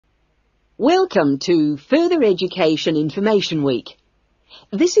Welcome to Further Education Information Week.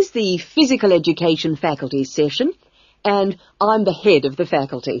 This is the Physical Education Faculty session, and I'm the head of the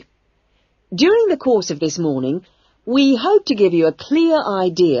faculty. During the course of this morning, we hope to give you a clear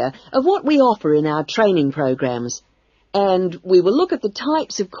idea of what we offer in our training programs, and we will look at the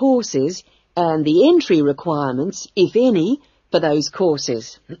types of courses and the entry requirements, if any, for those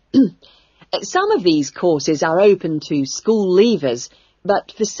courses. Some of these courses are open to school leavers,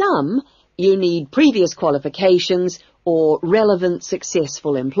 but for some, you need previous qualifications or relevant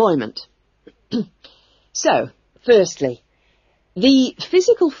successful employment. So, firstly, the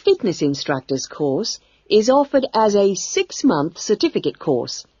Physical Fitness Instructors course is offered as a 6-month certificate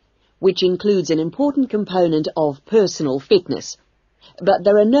course, which includes an important component of personal fitness, but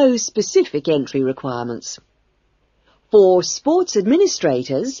there are no specific entry requirements. For sports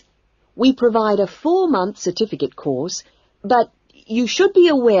administrators, we provide a 4-month certificate course, but you should be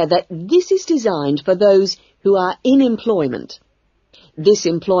aware that this is designed for those who are in employment. This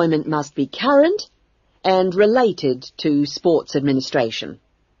employment must be current and related to sports administration.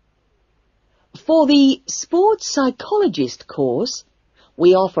 For the sports psychologist course,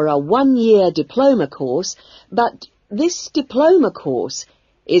 we offer a 1-year diploma course, but this diploma course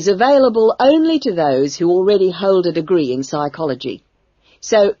is available only to those who already hold a degree in psychology.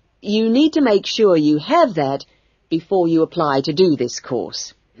 So you need to make sure you have that before you apply to do this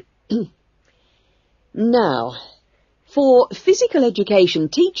course. Now, for physical education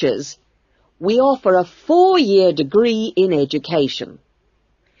teachers, we offer a 4-year degree in education.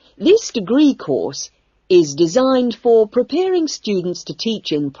 This degree course is designed for preparing students to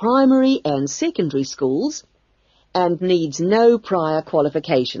teach in primary and secondary schools and needs no prior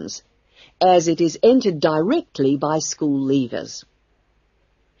qualifications, as it is entered directly by school leavers.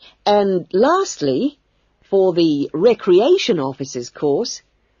 And lastly, for the Recreation Officers course,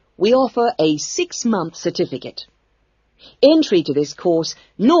 we offer a 6-month certificate. Entry to this course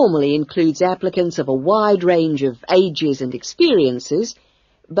normally includes applicants of a wide range of ages and experiences,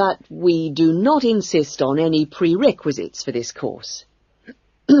 but we do not insist on any prerequisites for this course.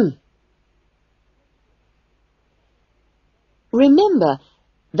 Remember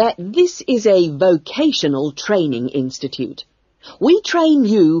that this is a vocational training institute. We train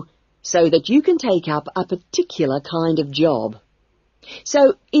you so that you can take up a particular kind of job.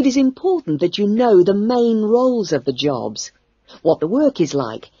 So it is important that you know the main roles of the jobs, what the work is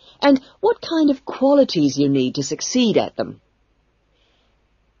like, and what kind of qualities you need to succeed at them.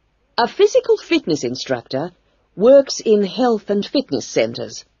 A physical fitness instructor works in health and fitness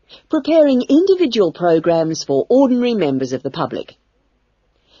centres, preparing individual programs for ordinary members of the public.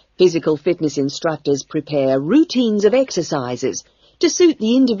 Physical fitness instructors prepare routines of exercises to suit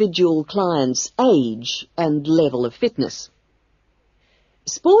the individual client's age and level of fitness.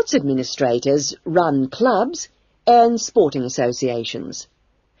 Sports administrators run clubs and sporting associations.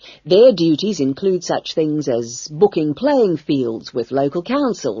 Their duties include such things as booking playing fields with local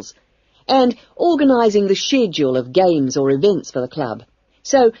councils and organising the schedule of games or events for the club.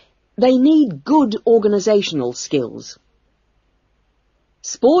 So they need good organisational skills.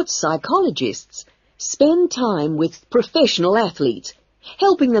 Sports psychologists spend time with professional athletes,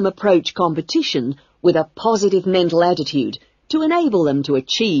 helping them approach competition with a positive mental attitude to enable them to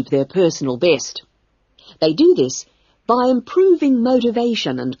achieve their personal best. They do this by improving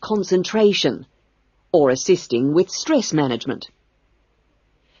motivation and concentration, or assisting with stress management.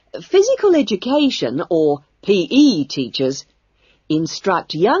 Physical education, or PE teachers,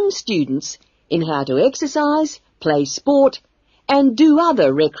 instruct young students in how to exercise, play sport, and do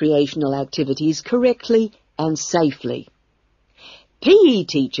other recreational activities correctly and safely. PE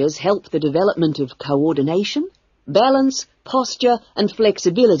teachers help the development of coordination, balance, posture and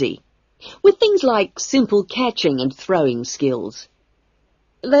flexibility, with things like simple catching and throwing skills.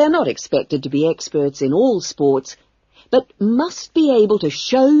 They are not expected to be experts in all sports, but must be able to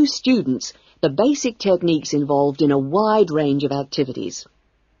show students the basic techniques involved in a wide range of activities.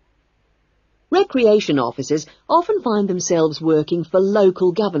 Recreation officers often find themselves working for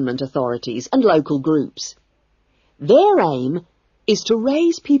local government authorities and local groups. Their aim is to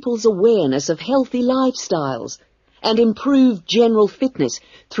raise people's awareness of healthy lifestyles and improve general fitness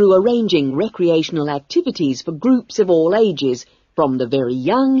through arranging recreational activities for groups of all ages, from the very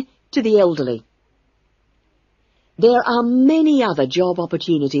young to the elderly. There are many other job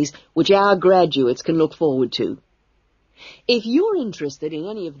opportunities which our graduates can look forward to. If you're interested in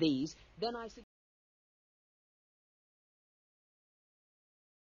any of these, then I suggest